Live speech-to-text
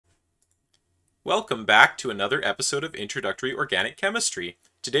Welcome back to another episode of Introductory Organic Chemistry.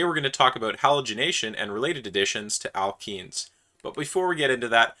 Today we're going to talk about halogenation and related additions to alkenes. But before we get into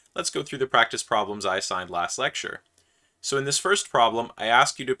that, let's go through the practice problems I assigned last lecture. So in this first problem, I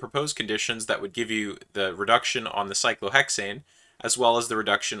asked you to propose conditions that would give you the reduction on the cyclohexane, as well as the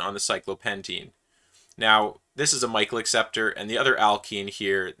reduction on the cyclopentene. Now, this is a Michael acceptor, and the other alkene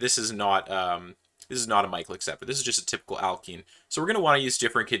here, this is not a Michael acceptor. This is just a typical alkene. So we're going to want to use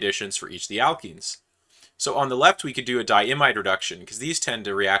different conditions for each of the alkenes. So on the left, we could do a diimide reduction, because these tend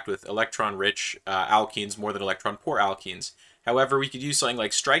to react with electron-rich alkenes more than electron-poor alkenes. However, we could use something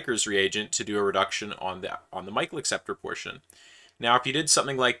like Stryker's reagent to do a reduction on the Michael acceptor portion. Now, if you did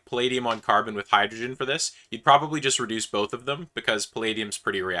something like palladium on carbon with hydrogen for this, you'd probably just reduce both of them, because palladium's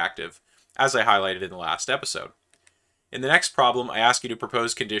pretty reactive, as I highlighted in the last episode. In the next problem, I ask you to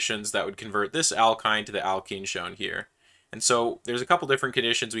propose conditions that would convert this alkyne to the alkene shown here. And so there's a couple different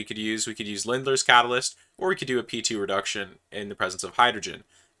conditions we could use. We could use Lindlar's catalyst, or we could do a P2 reduction in the presence of hydrogen,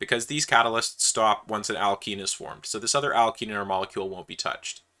 because these catalysts stop once an alkene is formed. So this other alkene in our molecule won't be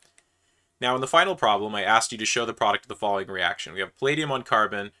touched. Now in the final problem, I asked you to show the product of the following reaction. We have palladium on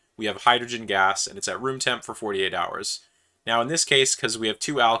carbon, we have hydrogen gas, and it's at room temp for 48 hours. Now in this case, because we have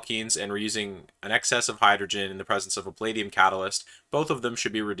two alkenes and we're using an excess of hydrogen in the presence of a palladium catalyst, both of them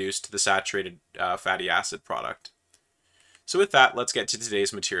should be reduced to the saturated fatty acid product. So with that, let's get to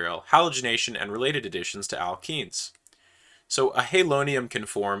today's material, halogenation and related additions to alkenes. So a halonium can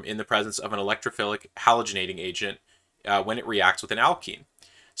form in the presence of an electrophilic halogenating agent when it reacts with an alkene.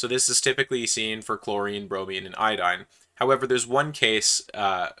 So this is typically seen for chlorine, bromine, and iodine. However, there's one case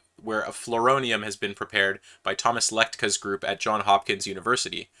where a fluoronium has been prepared by Thomas Lechtke's group at Johns Hopkins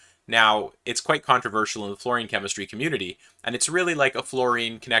University. Now, it's quite controversial in the fluorine chemistry community, and it's really like a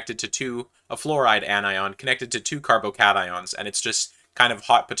fluorine connected to a fluoride anion connected to two carbocations, and it's just kind of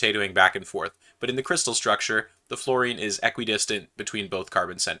hot potatoing back and forth. But in the crystal structure, the fluorine is equidistant between both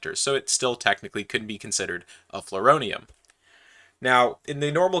carbon centers, so it still technically could be considered a fluoronium. Now, in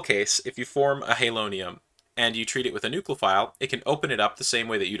the normal case, if you form a halonium and you treat it with a nucleophile, it can open it up the same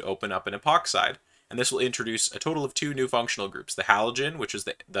way that you'd open up an epoxide. And this will introduce a total of two new functional groups, the halogen, which is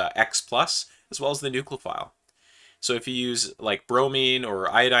the X+, as well as the nucleophile. So if you use like bromine or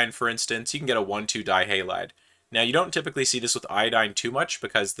iodine, for instance, you can get a 1,2-dihalide. Now, you don't typically see this with iodine too much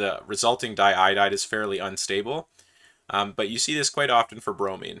because the resulting diiodide is fairly unstable, but you see this quite often for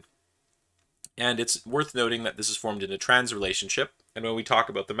bromine. And it's worth noting that this is formed in a trans relationship, and when we talk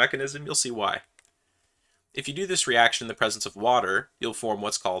about the mechanism, you'll see why. If you do this reaction in the presence of water, you'll form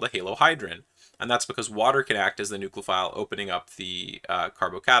what's called a halohydrin, and that's because water can act as the nucleophile, opening up the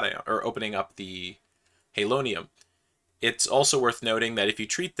carbocation, or opening up the halonium. It's also worth noting that if you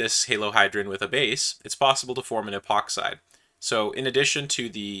treat this halohydrin with a base, it's possible to form an epoxide. So in addition to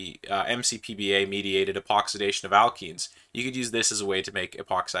the MCPBA-mediated epoxidation of alkenes, you could use this as a way to make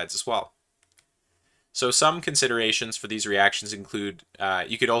epoxides as well. So some considerations for these reactions include,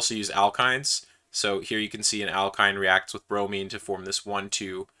 you could also use alkynes. So here you can see an alkyne reacts with bromine to form this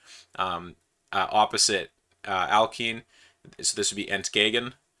 1,2 opposite alkene. So this would be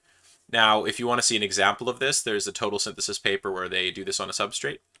entgegen. Now, if you want to see an example of this, there's a total synthesis paper where they do this on a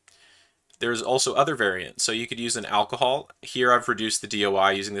substrate. There's also other variants. So you could use an alcohol. Here I've reduced the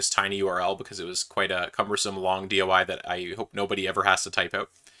DOI using this tiny URL because it was quite a cumbersome long DOI that I hope nobody ever has to type out.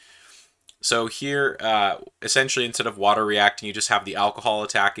 So here, essentially, instead of water reacting, you just have the alcohol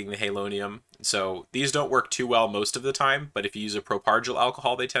attacking the halonium. So these don't work too well most of the time, but if you use a propargyl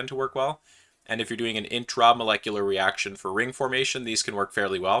alcohol, they tend to work well. And if you're doing an intramolecular reaction for ring formation, these can work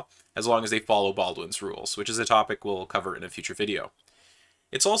fairly well, as long as they follow Baldwin's rules, which is a topic we'll cover in a future video.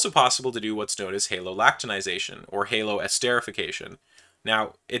 It's also possible to do what's known as halolactonization, or haloesterification.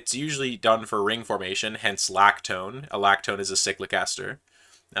 Now, it's usually done for ring formation, hence lactone. A lactone is a cyclic ester.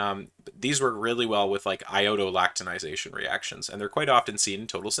 These work really well with like iodolactonization reactions, and they're quite often seen in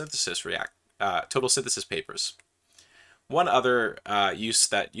total synthesis papers. One other use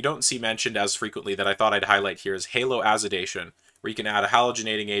that you don't see mentioned as frequently that I thought I'd highlight here is haloazidation, where you can add a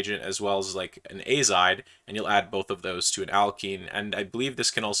halogenating agent as well as like an azide, and you'll add both of those to an alkene, and I believe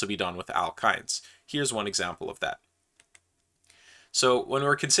this can also be done with alkynes. Here's one example of that. So when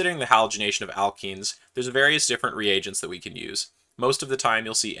we're considering the halogenation of alkenes, there's various different reagents that we can use. Most of the time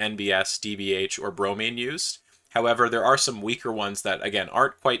you'll see NBS, DBH, or bromine used. However, there are some weaker ones that, again,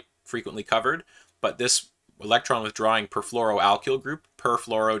 aren't quite frequently covered, but this electron withdrawing perfluoroalkyl group,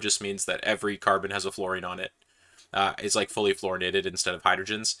 perfluoro just means that every carbon has a fluorine on it. It's like fully fluorinated instead of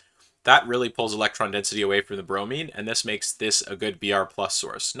hydrogens. That really pulls electron density away from the bromine, and this makes this a good Br+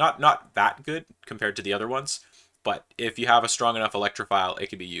 source. Not that good compared to the other ones, but if you have a strong enough electrophile, it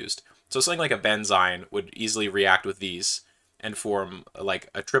can be used. So something like a benzyne would easily react with these and form like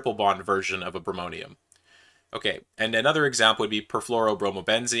a triple bond version of a bromonium. Okay, and another example would be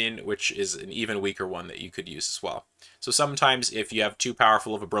perfluorobromobenzene, which is an even weaker one that you could use as well. So sometimes if you have too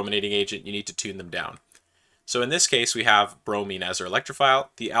powerful of a brominating agent, you need to tune them down. So in this case, we have bromine as our electrophile.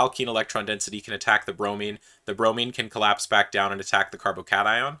 The alkene electron density can attack the bromine. The bromine can collapse back down and attack the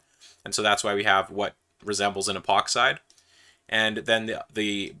carbocation. And so that's why we have what resembles an epoxide. And then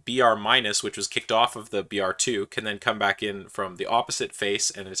the Br minus, which was kicked off of the Br2, can then come back in from the opposite face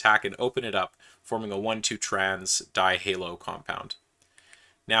and attack and open it up, forming a 1,2 trans-dihalo compound.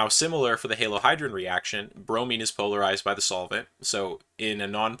 Now, similar for the halohydrin reaction, bromine is polarized by the solvent. So in a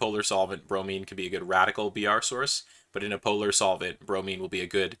nonpolar solvent, bromine can be a good radical Br source, but in a polar solvent, bromine will be a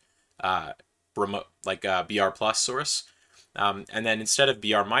good Br plus source. And then instead of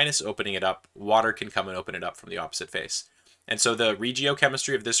Br minus opening it up, water can come and open it up from the opposite face. And so the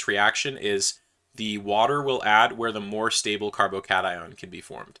regiochemistry of this reaction is the water will add where the more stable carbocation can be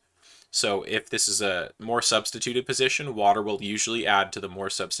formed. So if this is a more substituted position, water will usually add to the more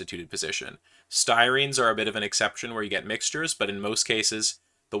substituted position. Styrenes are a bit of an exception where you get mixtures, but in most cases,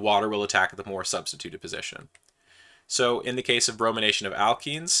 the water will attack the more substituted position. So in the case of bromination of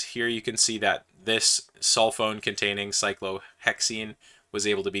alkenes, here you can see that this sulfone-containing cyclohexene was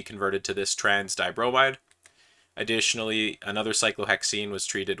able to be converted to this trans-dibromide. Additionally, another cyclohexene was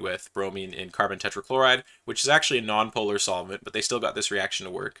treated with bromine in carbon tetrachloride, which is actually a nonpolar solvent, but they still got this reaction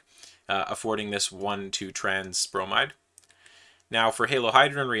to work, affording this 1,2 trans-bromide. Now for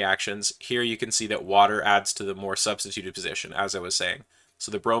halohydrin reactions, here you can see that water adds to the more substituted position, as I was saying.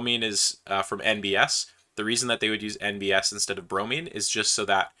 So the bromine is from NBS. The reason that they would use NBS instead of bromine is just so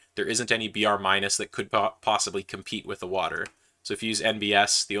that there isn't any Br minus that could possibly compete with the water. So if you use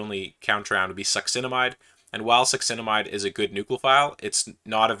NBS, the only counterround would be succinimide. And while succinimide is a good nucleophile, it's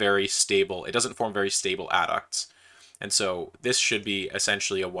not a very stable, it doesn't form very stable adducts. And so this should be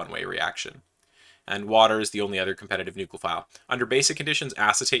essentially a one-way reaction. And water is the only other competitive nucleophile. Under basic conditions,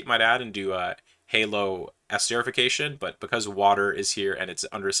 acetate might add and do a halo esterification, but because water is here and it's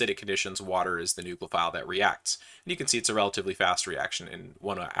under acidic conditions, water is the nucleophile that reacts. And you can see it's a relatively fast reaction in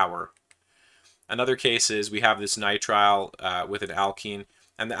 1 hour. Another case is we have this nitrile with an alkene,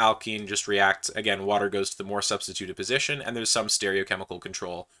 and the alkene just reacts. Again, water goes to the more substituted position, and there's some stereochemical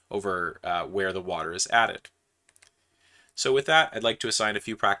control over where the water is added. So with that, I'd like to assign a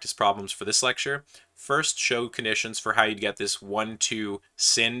few practice problems for this lecture. First, show conditions for how you'd get this 1,2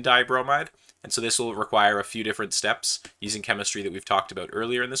 syn-dibromide. And so this will require a few different steps using chemistry that we've talked about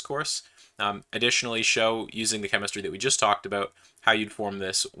earlier in this course. Additionally, show, using the chemistry that we just talked about, how you'd form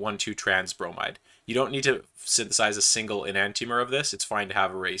this 1,2 trans-bromide. You don't need to synthesize a single enantiomer of this. It's fine to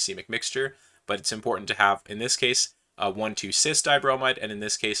have a racemic mixture, but it's important to have, in this case, a 1,2 cis-dibromide, and in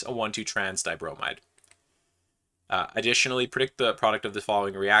this case, a 1,2 trans-dibromide. Additionally, predict the product of the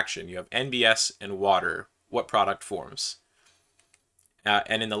following reaction. You have NBS and water. What product forms?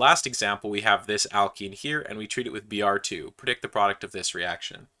 And in the last example, we have this alkene here, and we treat it with Br2. Predict the product of this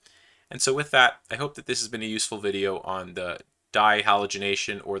reaction. And so with that, I hope that this has been a useful video on the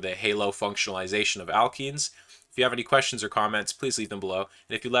dihalogenation or the halofunctionalization of alkenes. If you have any questions or comments, please leave them below.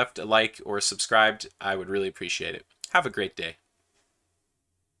 And if you left a like or subscribed, I would really appreciate it. Have a great day.